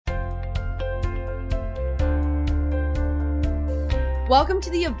Welcome to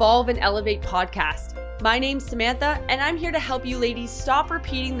the Evolve and Elevate podcast. My name's Samantha, and I'm here to help you ladies stop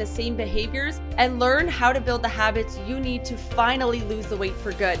repeating the same behaviors and learn how to build the habits you need to finally lose the weight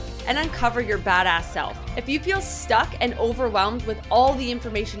for good and uncover your badass self. If you feel stuck and overwhelmed with all the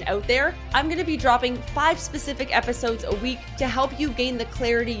information out there, I'm going to be dropping 5 specific episodes a week to help you gain the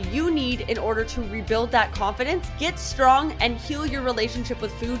clarity you need in order to rebuild that confidence, get strong, and heal your relationship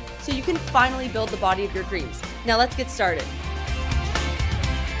with food so you can finally build the body of your dreams. Now let's get started.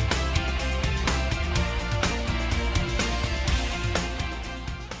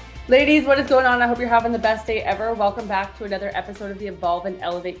 Ladies, what is going on? I hope you're having the best day ever. Welcome back to another episode of the Evolve and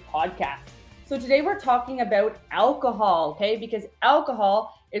Elevate podcast. So today we're talking about alcohol, okay? Because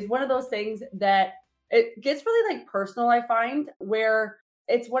alcohol is one of those things that it gets really like personal, I find, where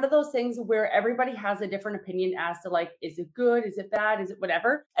it's one of those things where everybody has a different opinion as to like, is it good? Is it bad? Is it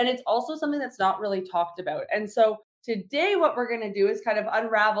whatever? And it's also something that's not really talked about. And so today what we're going to do is kind of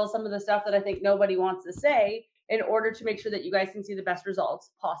unravel some of the stuff that I think nobody wants to say in order to make sure that you guys can see the best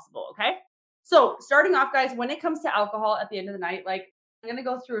results possible, okay? So starting off, guys, when it comes to alcohol at the end of the night, like I'm going to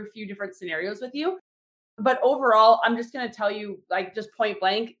go through a few different scenarios with you. But overall, I'm just going to tell you like just point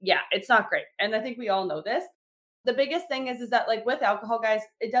blank, yeah, it's not great. And I think we all know this. The biggest thing is that like with alcohol, guys,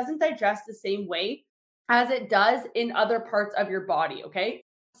 it doesn't digest the same way as it does in other parts of your body, okay?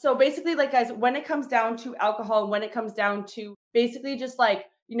 So basically, like guys, when it comes down to alcohol, when it comes down to basically just like,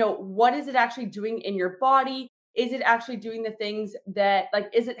 you know, what is it actually doing in your body? Is it actually doing the things that, like,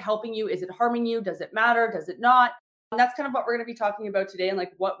 is it helping you? Is it harming you? Does it matter? Does it not? And that's kind of what we're going to be talking about today and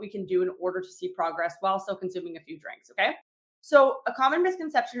like what we can do in order to see progress while still consuming a few drinks, okay? So a common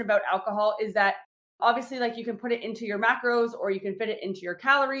misconception about alcohol is that obviously like you can put it into your macros or you can fit it into your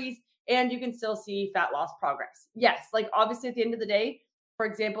calories and you can still see fat loss progress. Yes, like obviously at the end of the day, for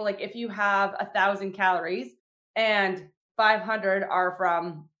example, like if you have 1,000 calories and 500 are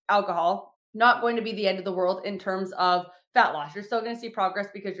from alcohol, not going to be the end of the world in terms of fat loss. You're still going to see progress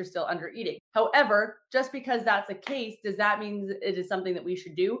because you're still under eating. However, just because that's the case, does that mean it is something that we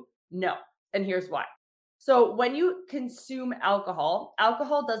should do? No. And here's why. So when you consume alcohol,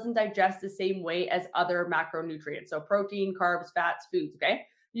 alcohol doesn't digest the same way as other macronutrients. So protein, carbs, fats, foods, okay?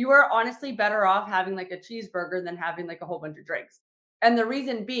 You are honestly better off having like a cheeseburger than having like a whole bunch of drinks. And the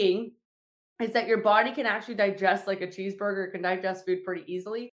reason being is that your body can actually digest like a cheeseburger, it can digest food pretty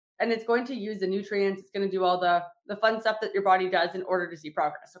easily. And it's going to use the nutrients. It's going to do all the fun stuff that your body does in order to see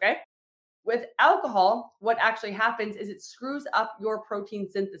progress, okay? With alcohol, what actually happens is it screws up your protein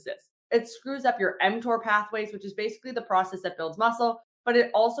synthesis. It screws up your mTOR pathways, which is basically the process that builds muscle, but it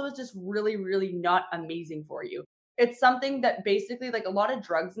also is just really, really not amazing for you. It's something that basically like a lot of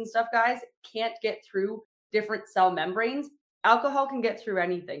drugs and stuff, guys, can't get through different cell membranes. Alcohol can get through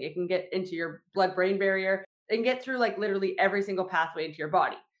anything. It can get into your blood-brain barrier. It can get through like literally every single pathway into your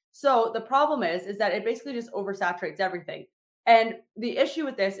body. So the problem is that it basically just oversaturates everything. And the issue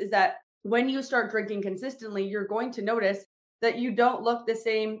with this is that when you start drinking consistently, you're going to notice that you don't look the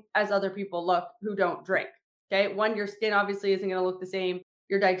same as other people look who don't drink. Okay. One, your skin obviously isn't going to look the same.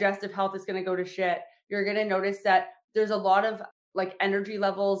 Your digestive health is going to go to shit. You're going to notice that there's a lot of like energy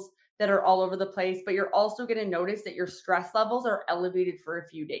levels that are all over the place, but you're also going to notice that your stress levels are elevated for a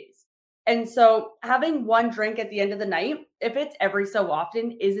few days. And so having one drink at the end of the night, if it's every so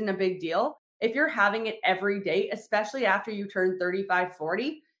often, isn't a big deal. If you're having it every day, especially after you turn 35,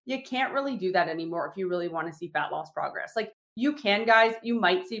 40, you can't really do that anymore if you really want to see fat loss progress. Like you can, guys, you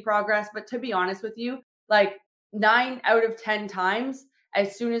might see progress, but to be honest with you, like 9 out of 10 times,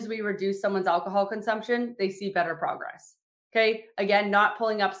 as soon as we reduce someone's alcohol consumption, they see better progress. Okay. Again, not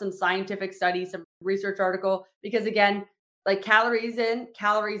pulling up some scientific study, some research article, because again, like calories in,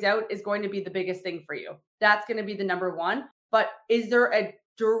 calories out is going to be the biggest thing for you. That's going to be the number one. But is there a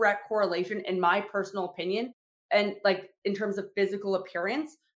direct correlation, in my personal opinion, and like in terms of physical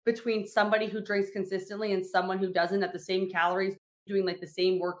appearance between somebody who drinks consistently and someone who doesn't at the same calories, doing like the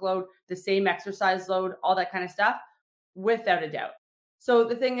same workload, the same exercise load, all that kind of stuff? Without a doubt. So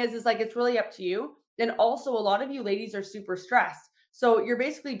the thing is like, it's really up to you. And also a lot of you ladies are super stressed. So you're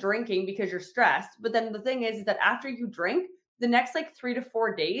basically drinking because you're stressed. But then the thing is that after you drink, the next like 3 to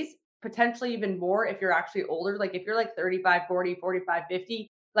 4 days, potentially even more if you're actually older, like if you're like 35, 40, 45, 50,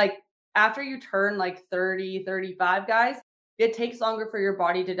 like after you turn like 30, 35, guys, it takes longer for your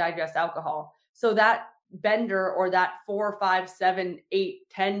body to digest alcohol. So that bender or that 4, 5, 7, 8,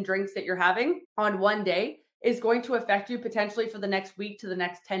 10 drinks that you're having on one day is going to affect you potentially for the next week to the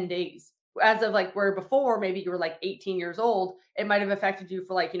next 10 days. As of like where before, maybe you were like 18 years old, it might have affected you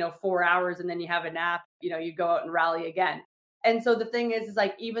for like, 4 hours and then you have a nap, you go out and rally again. And so the thing is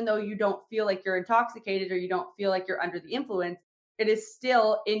like, even though you don't feel like you're intoxicated or you don't feel like you're under the influence, it is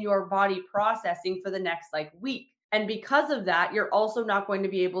still in your body processing for the next like week. And because of that, you're also not going to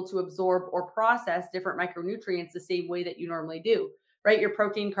be able to absorb or process different micronutrients the same way that you normally do, right? Your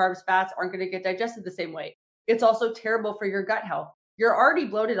protein, carbs, fats aren't going to get digested the same way. It's also terrible for your gut health. You're already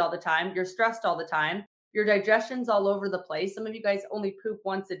bloated all the time. You're stressed all the time. Your digestion's all over the place. Some of you guys only poop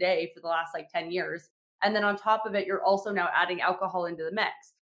once a day for the last like 10 years. And then on top of it, you're also now adding alcohol into the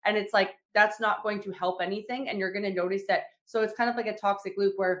mix. And it's like, that's not going to help anything. And you're going to notice that. So it's kind of like a toxic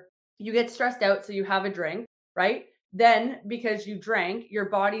loop where you get stressed out. So you have a drink, right? Then because you drank, your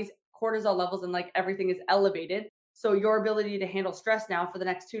body's cortisol levels and like everything is elevated. So your ability to handle stress now for the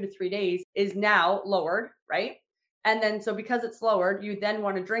next 2 to 3 days is now lowered, right? And then so because it's lowered, you then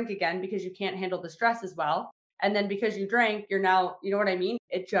want to drink again because you can't handle the stress as well. And then because you drank, you're now, you know what I mean?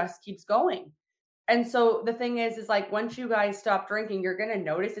 It just keeps going. And so the thing is like once you guys stop drinking, you're going to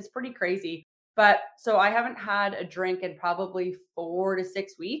notice it's pretty crazy. But so I haven't had a drink in probably 4 to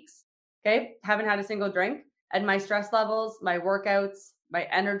 6 weeks. Okay. Haven't had a single drink. And my stress levels, my workouts, my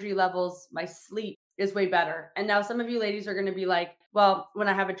energy levels, my sleep is way better. And now some of you ladies are going to be like, well, when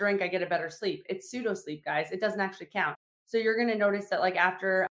I have a drink, I get a better sleep. It's pseudo sleep, guys. It doesn't actually count. So you're going to notice that like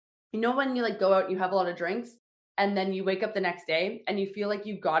after, when you like go out and you have a lot of drinks and then you wake up the next day and you feel like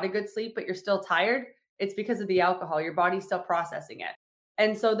you got a good sleep, but you're still tired. It's because of the alcohol. Your body's still processing it.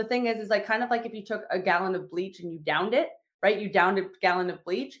 And so the thing is like kind of like if you took a gallon of bleach and you downed it, right? You downed a gallon of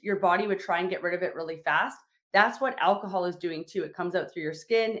bleach, your body would try and get rid of it really fast. That's what alcohol is doing too. It comes out through your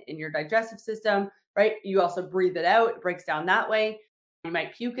skin, in your digestive system, right? You also breathe it out, it breaks down that way. You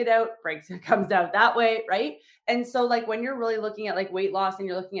might puke it out, it comes out that way, right? And so like when you're really looking at like weight loss and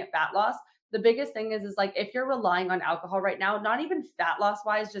you're looking at fat loss, the biggest thing is like if you're relying on alcohol right now, not even fat loss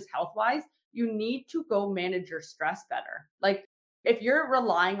wise, just health wise, you need to go manage your stress better. Like if you're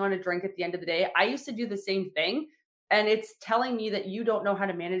relying on a drink at the end of the day, I used to do the same thing. And it's telling me that you don't know how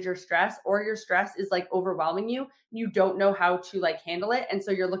to manage your stress or your stress is like overwhelming you. You don't know how to like handle it. And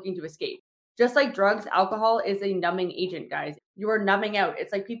so you're looking to escape. Just like drugs, alcohol is a numbing agent, guys. You are numbing out.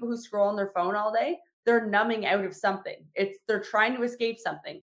 It's like people who scroll on their phone all day. They're numbing out of something. They're trying to escape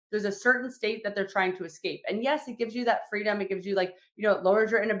something. There's a certain state that they're trying to escape. And yes, it gives you that freedom. It gives you like, it lowers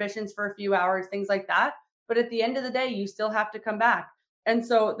your inhibitions for a few hours, things like that. But at the end of the day, you still have to come back. And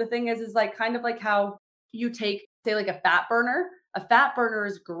so the thing is like kind of like how you take, say like a fat burner. A fat burner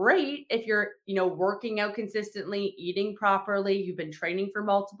is great if you're, working out consistently, eating properly, you've been training for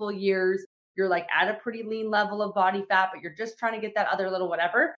multiple years, you're like at a pretty lean level of body fat, but you're just trying to get that other little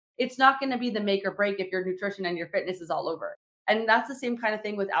whatever. It's not going to be the make or break if your nutrition and your fitness is all over. And that's the same kind of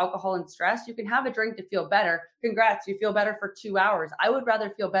thing with alcohol and stress. You can have a drink to feel better. Congrats, you feel better for 2 hours. I would rather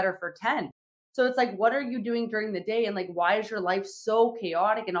feel better for 10. So it's like, what are you doing during the day? And like, why is your life so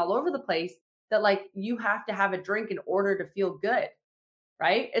chaotic and all over the place that like you have to have a drink in order to feel good,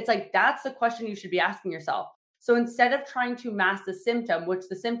 right? It's like, that's the question you should be asking yourself. So instead of trying to mask the symptom, which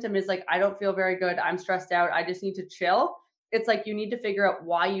the symptom is like, I don't feel very good, I'm stressed out, I just need to chill. It's like, you need to figure out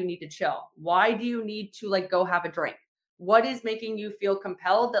why you need to chill. Why do you need to like go have a drink? What is making you feel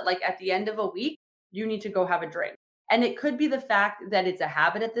compelled that like at the end of a week, you need to go have a drink? And it could be the fact that it's a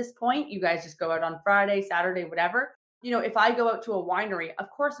habit at this point. You guys just go out on Friday, Saturday, whatever. If I go out to a winery, of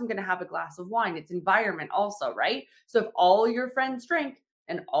course I'm going to have a glass of wine. It's environment also, right? So if all your friends drink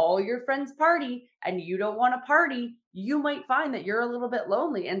and all your friends party and you don't want to party, you might find that you're a little bit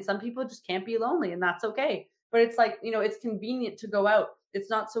lonely. And some people just can't be lonely, and that's okay. But it's like, it's convenient to go out. It's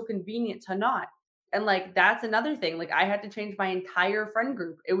not so convenient to not. And like, that's another thing. Like I had to change my entire friend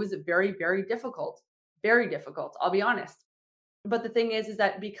group. It was very, very difficult. Very difficult. I'll be honest. But the thing is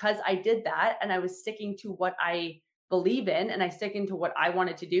that because I did that and I was sticking to what I believe in and I stick into what I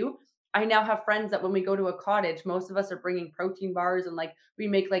wanted to do, I now have friends that when we go to a cottage, most of us are bringing protein bars and like we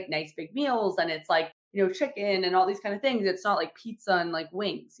make like nice big meals and it's like, chicken and all these kind of things. It's not like pizza and like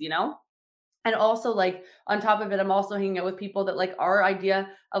wings, And also like on top of it, I'm also hanging out with people that like our idea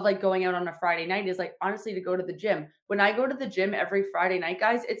of like going out on a Friday night is like honestly to go to the gym. When I go to the gym every Friday night,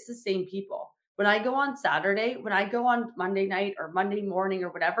 guys, it's the same people. When I go on Saturday, when I go on Monday night or Monday morning or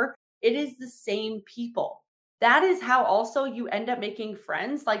whatever, it is the same people. That is how also you end up making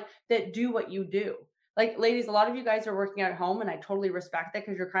friends like that do what you do. Like ladies, a lot of you guys are working at home and I totally respect that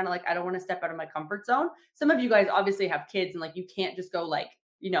because you're kind of like, I don't want to step out of my comfort zone. Some of you guys obviously have kids and like you can't just go like,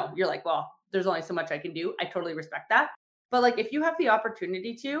 you're like, well, there's only so much I can do. I totally respect that. But like if you have the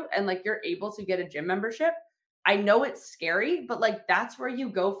opportunity to and like you're able to get a gym membership, I know it's scary, but like that's where you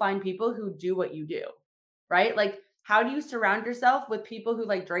go find people who do what you do, right? Like how do you surround yourself with people who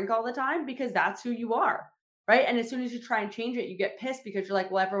like drink all the time? Because that's who you are, right? And as soon as you try and change it, you get pissed because you're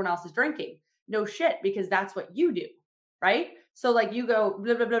like, well, everyone else is drinking. No shit, because that's what you do, right? So like you go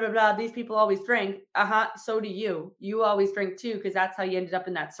blah blah blah blah blah. These people always drink. So do you. You always drink too because that's how you ended up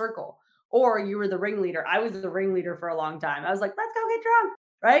in that circle. Or you were the ringleader. I was the ringleader for a long time. I was like, let's go get drunk,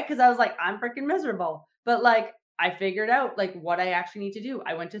 right? Because I was like, I'm freaking miserable. But like I figured out like what I actually need to do.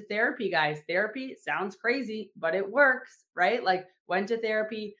 I went to therapy, guys. Therapy sounds crazy, but it works, right? Like went to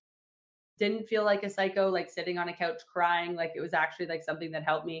therapy, didn't feel like a psycho, like sitting on a couch crying. Like it was actually like something that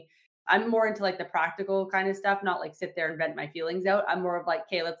helped me. I'm more into like the practical kind of stuff, not like sit there and vent my feelings out. I'm more of like,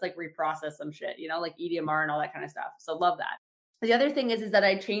 okay, let's like reprocess some shit, like EDMR and all that kind of stuff. So love that. The other thing is that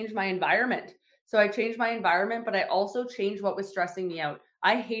I changed my environment. So I changed my environment, but I also changed what was stressing me out.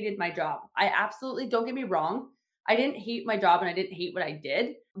 I hated my job. I absolutely, don't get me wrong. I didn't hate my job and I didn't hate what I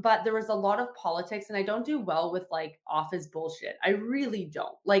did, but there was a lot of politics and I don't do well with like office bullshit. I really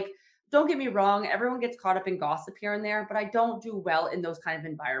don't. Like, don't get me wrong, everyone gets caught up in gossip here and there, but I don't do well in those kind of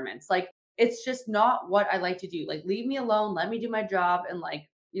environments. Like, it's just not what I like to do. Like, leave me alone, let me do my job. And, like,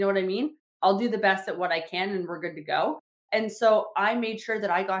 you know what I mean? I'll do the best at what I can and we're good to go. And so I made sure that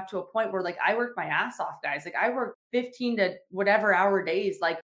I got to a point where, like, I worked my ass off, guys. Like, I worked 15 to whatever hour days,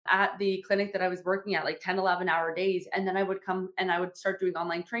 like, at the clinic that I was working at, like 10, 11-hour days. And then I would come and I would start doing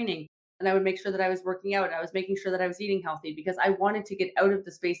online training and I would make sure that I was working out and I was making sure that I was eating healthy because I wanted to get out of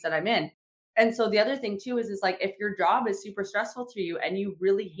the space that I'm in. And so the other thing too is like if your job is super stressful to you and you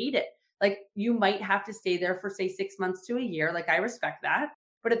really hate it, like you might have to stay there for say 6 months to a year. Like I respect that.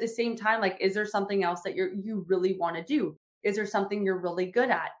 But at the same time, like, is there something else that you really want to do? Is there something you're really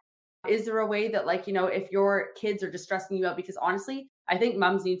good at? Is there a way that, like, if your kids are just stressing you out? Because honestly, I think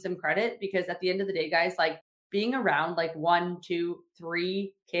moms need some credit because at the end of the day, guys, like being around like 1, 2,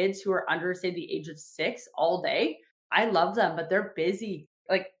 3 kids who are under, say, the age of 6 all day, I love them, but they're busy.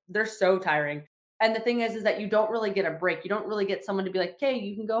 Like they're so tiring. And the thing is that you don't really get a break. You don't really get someone to be like, "Okay,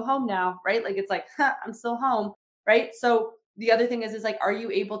 you can go home now," right? Like it's like, I'm still home, right? So the other thing is like, are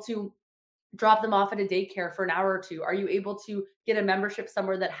you able to drop them off at a daycare for an hour or two? Are you able to get a membership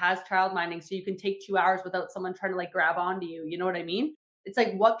somewhere that has child minding so you can take 2 hours without someone trying to like grab onto you? You know what I mean? It's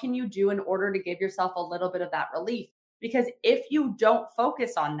like, what can you do in order to give yourself a little bit of that relief? Because if you don't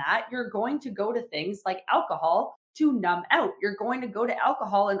focus on that, you're going to go to things like alcohol to numb out. You're going to go to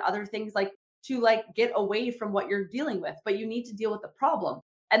alcohol and other things like to like get away from what you're dealing with, but you need to deal with the problem.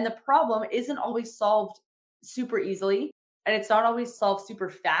 And the problem isn't always solved super easily and it's not always solved super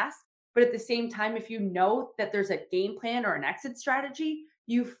fast. But at the same time, if you know that there's a game plan or an exit strategy,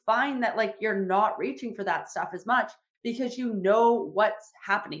 you find that like you're not reaching for that stuff as much because you know what's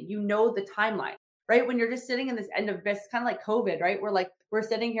happening. You know the timeline, right? When you're just sitting in this end of this, kind of like COVID, right? We're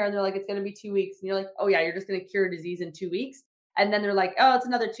sitting here and they're like, it's going to be 2 weeks. And you're like, oh yeah, you're just going to cure a disease in 2 weeks. And then they're like, oh, it's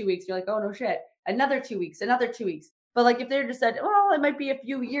another 2 weeks. You're like, oh no shit. Another 2 weeks, another 2 weeks. But like if they just said, well, it might be a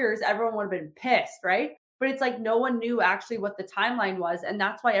few years, everyone would have been pissed, right? But it's like no one knew actually what the timeline was. And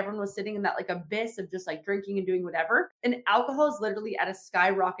that's why everyone was sitting in that like abyss of just like drinking and doing whatever. And alcohol is literally at a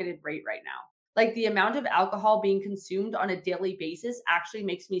skyrocketed rate right now. Like the amount of alcohol being consumed on a daily basis actually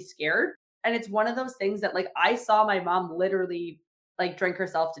makes me scared. And it's one of those things that like I saw my mom literally like drink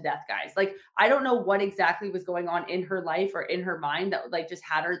herself to death, guys. Like I don't know what exactly was going on in her life or in her mind that like just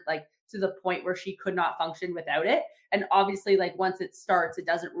had her like to the point where she could not function without it. And obviously like once it starts, it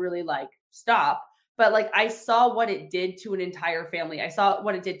doesn't really like stop. But like I saw what it did to an entire family. I saw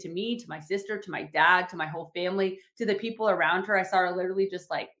what it did to me, to my sister, to my dad, to my whole family, to the people around her. I saw her literally just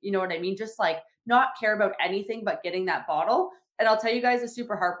like, you know what I mean? Just like not care about anything but getting that bottle. And I'll tell you guys a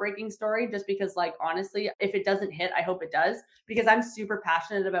super heartbreaking story just because like honestly, if it doesn't hit, I hope it does because I'm super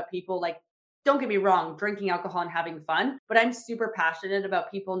passionate about people like, don't get me wrong, drinking alcohol and having fun, but I'm super passionate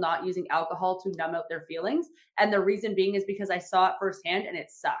about people not using alcohol to numb out their feelings. And the reason being is because I saw it firsthand and it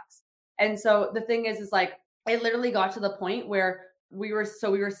sucks. And so the thing is like, it literally got to the point where we were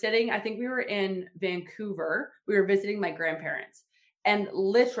sitting, I think we were in Vancouver, we were visiting my grandparents and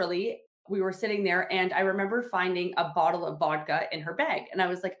literally we were sitting there and I remember finding a bottle of vodka in her bag. And I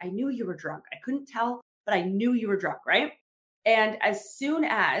was like, I knew you were drunk. I couldn't tell, but I knew you were drunk, right? And as soon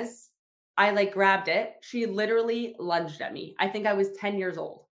as I like grabbed it, she literally lunged at me. I think I was 10 years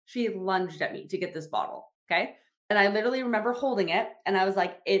old. She lunged at me to get this bottle. Okay. And I literally remember holding it and I was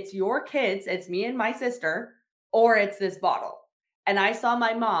like, it's your kids, it's me and my sister, or it's this bottle. And I saw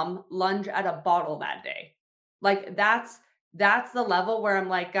my mom lunge at a bottle that day. Like that's the level where I'm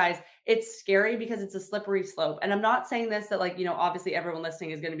like, guys, it's scary because it's a slippery slope. And I'm not saying this that like, obviously everyone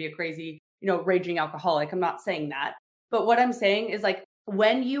listening is going to be a crazy, raging alcoholic. I'm not saying that. But what I'm saying is like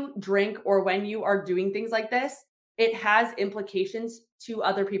when you drink or when you are doing things like this, it has implications to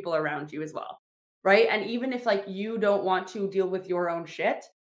other people around you as well. Right. And even if like you don't want to deal with your own shit,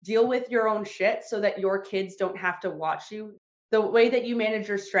 deal with your own shit so that your kids don't have to watch you The way that you manage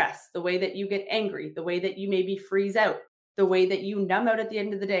your stress, the way that you get angry, the way that you maybe freeze out, the way that you numb out at the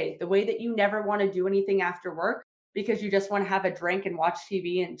end of the day, the way that you never want to do anything after work because you just want to have a drink and watch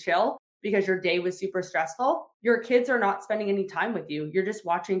TV and chill because your day was super stressful. Your kids are not spending any time with you. You're just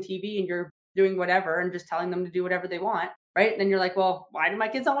watching TV and you're doing whatever and just telling them to do whatever they want. Right. And then you're like, well, why do my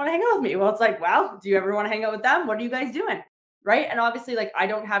kids not want to hang out with me? Well, it's like, well, do you ever want to hang out with them? What are you guys doing? Right. And obviously, like, I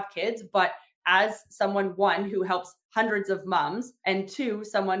don't have kids, but as someone, one, who helps hundreds of moms, and two,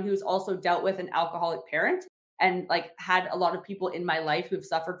 someone who's also dealt with an alcoholic parent and like had a lot of people in my life who've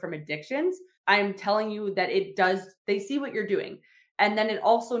suffered from addictions, I'm telling you that they see what you're doing. And then it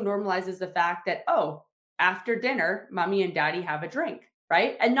also normalizes the fact that, oh, after dinner, mommy and daddy have a drink.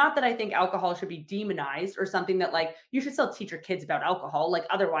 Right. And not that I think alcohol should be demonized or something that like you should still teach your kids about alcohol. Like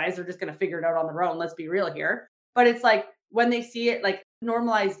otherwise they're just going to figure it out on their own. Let's be real here. But it's like when they see it like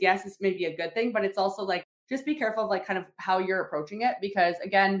normalized, yes, it's maybe a good thing, but it's also like just be careful of like kind of how you're approaching it. Because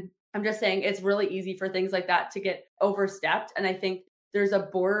again, I'm just saying it's really easy for things like that to get overstepped. And I think there's a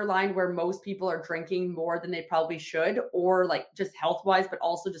borderline where most people are drinking more than they probably should, or like just health wise, but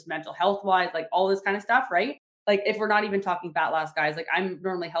also just mental health wise, like all this kind of stuff, right? Like if we're not even talking fat loss, guys, like I'm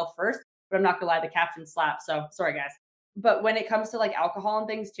normally health first, but I'm not gonna lie, the caption slaps. So sorry, guys. But when it comes to like alcohol and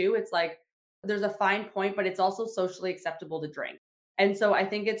things too, it's like there's a fine point, but it's also socially acceptable to drink. And so I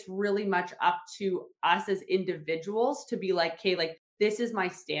think it's really much up to us as individuals to be like, okay, like this is my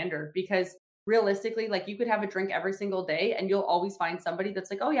standard. Because realistically, like you could have a drink every single day and you'll always find somebody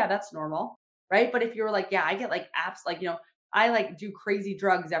that's like, oh yeah, that's normal. Right. But if you're like, yeah, I get like apps, like, I like do crazy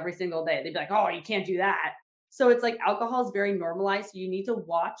drugs every single day. They'd be like, oh, you can't do that. So it's like alcohol is very normalized. So you need to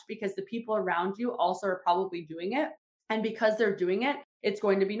watch because the people around you also are probably doing it. And because they're doing it, it's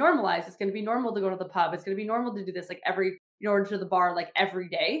going to be normalized. It's going to be normal to go to the pub. It's going to be normal to do this like or to the bar like every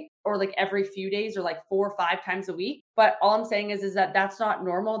day or like every few days or like 4 or 5 times a week. But all I'm saying is that that's not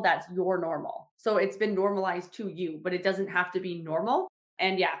normal. That's your normal. So it's been normalized to you, but it doesn't have to be normal.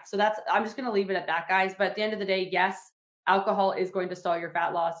 And yeah, so I'm just going to leave it at that, guys. But at the end of the day, yes, alcohol is going to stall your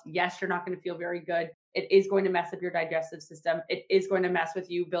fat loss. Yes, you're not going to feel very good. It is going to mess up your digestive system. It is going to mess with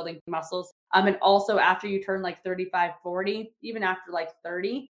you building muscles. And also after you turn like 35, 40, even after like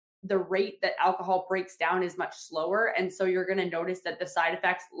 30, the rate that alcohol breaks down is much slower. And so you're going to notice that the side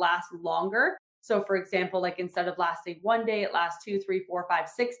effects last longer. So for example, like instead of lasting 1 day, it lasts 2, 3, 4, 5,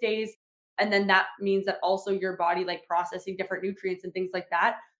 6 days. And then that means that also your body like processing different nutrients and things like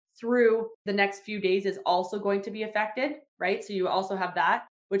that through the next few days is also going to be affected, right? So you also have that,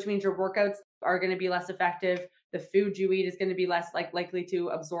 which means your workouts are going to be less effective. The food you eat is going to be less like likely to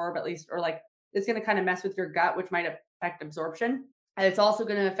absorb at least, or like it's going to kind of mess with your gut, which might affect absorption. And it's also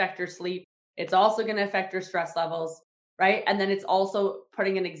going to affect your sleep. It's also going to affect your stress levels, right? And then it's also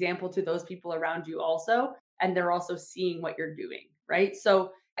putting an example to those people around you also, and they're also seeing what you're doing, right?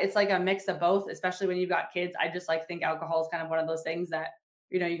 So it's like a mix of both, especially when you've got kids. I just like think alcohol is kind of one of those things that,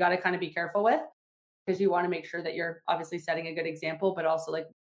 you got to kind of be careful with because you want to make sure that you're obviously setting a good example, but also like,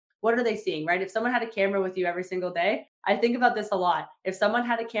 what are they seeing, right? If someone had a camera with you every single day, I think about this a lot. If someone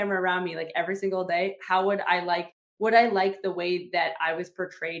had a camera around me like every single day, how would I like the way that I was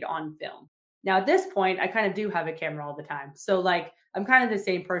portrayed on film? Now at this point, I kind of do have a camera all the time. So like I'm kind of the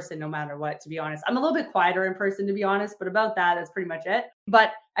same person no matter what, to be honest. I'm a little bit quieter in person, to be honest, but about that's pretty much it.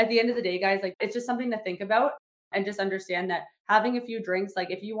 But at the end of the day, guys, like it's just something to think about and just understand that having a few drinks, like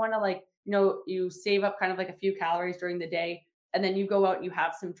if you want to like, you save up kind of like a few calories during the day and then you go out and you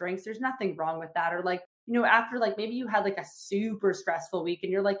have some drinks, there's nothing wrong with that. Or like, after like maybe you had like a super stressful week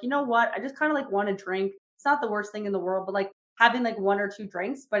and you're like, you know what, I just kind of like want to drink. It's not the worst thing in the world, but like having like 1 or 2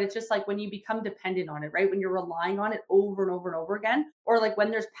 drinks, but it's just like when you become dependent on it, right? When you're relying on it over and over and over again, or like when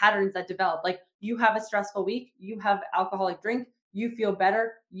there's patterns that develop, like you have a stressful week, you have alcoholic drink, you feel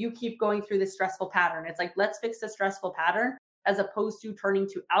better, you keep going through this stressful pattern. It's like, let's fix the stressful pattern as opposed to turning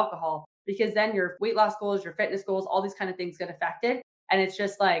to alcohol, because then your weight loss goals, your fitness goals, all these kind of things get affected. And it's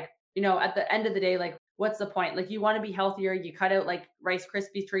just like, at the end of the day, like, what's the point? Like, you want to be healthier. You cut out like Rice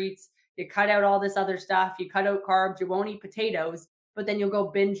Krispie treats, you cut out all this other stuff, you cut out carbs, you won't eat potatoes, but then you'll go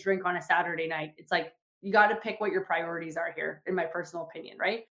binge drink on a Saturday night. It's like, you got to pick what your priorities are here, in my personal opinion,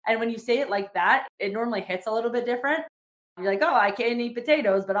 right? And when you say it like that, it normally hits a little bit different. You're like, oh, I can't eat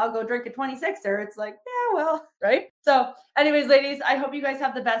potatoes, but I'll go drink a 26er. It's like, yeah, well, right? So anyways, ladies, I hope you guys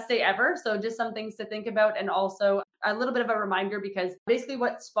have the best day ever. So just some things to think about. And also a little bit of a reminder, because basically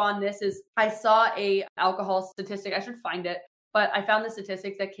what spawned this is I saw a alcohol statistic. I should find it, but I found the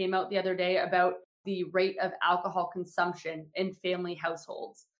statistics that came out the other day about the rate of alcohol consumption in family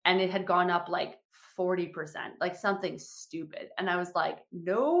households. And it had gone up like 40%, like something stupid. And I was like,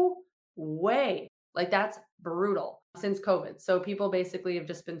 no way. Like that's brutal since COVID. So people basically have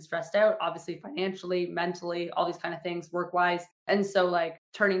just been stressed out, obviously financially, mentally, all these kind of things, work-wise. And so like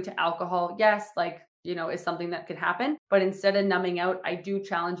turning to alcohol, yes, like, is something that could happen. But instead of numbing out, I do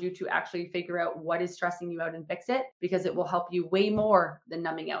challenge you to actually figure out what is stressing you out and fix it, because it will help you way more than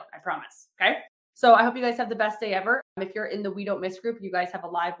numbing out. I promise. Okay. So I hope you guys have the best day ever. If you're in the We Don't Miss group, you guys have a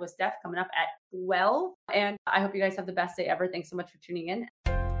live with Steph coming up at 12. And I hope you guys have the best day ever. Thanks so much for tuning in.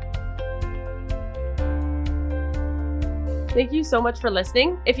 Thank you so much for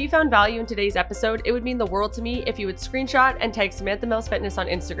listening. If you found value in today's episode, it would mean the world to me if you would screenshot and tag Samantha Mills Fitness on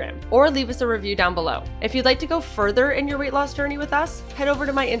Instagram, or leave us a review down below. If you'd like to go further in your weight loss journey with us, head over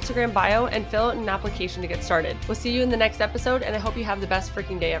to my Instagram bio and fill out an application to get started. We'll see you in the next episode, and I hope you have the best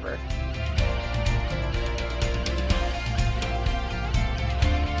freaking day ever.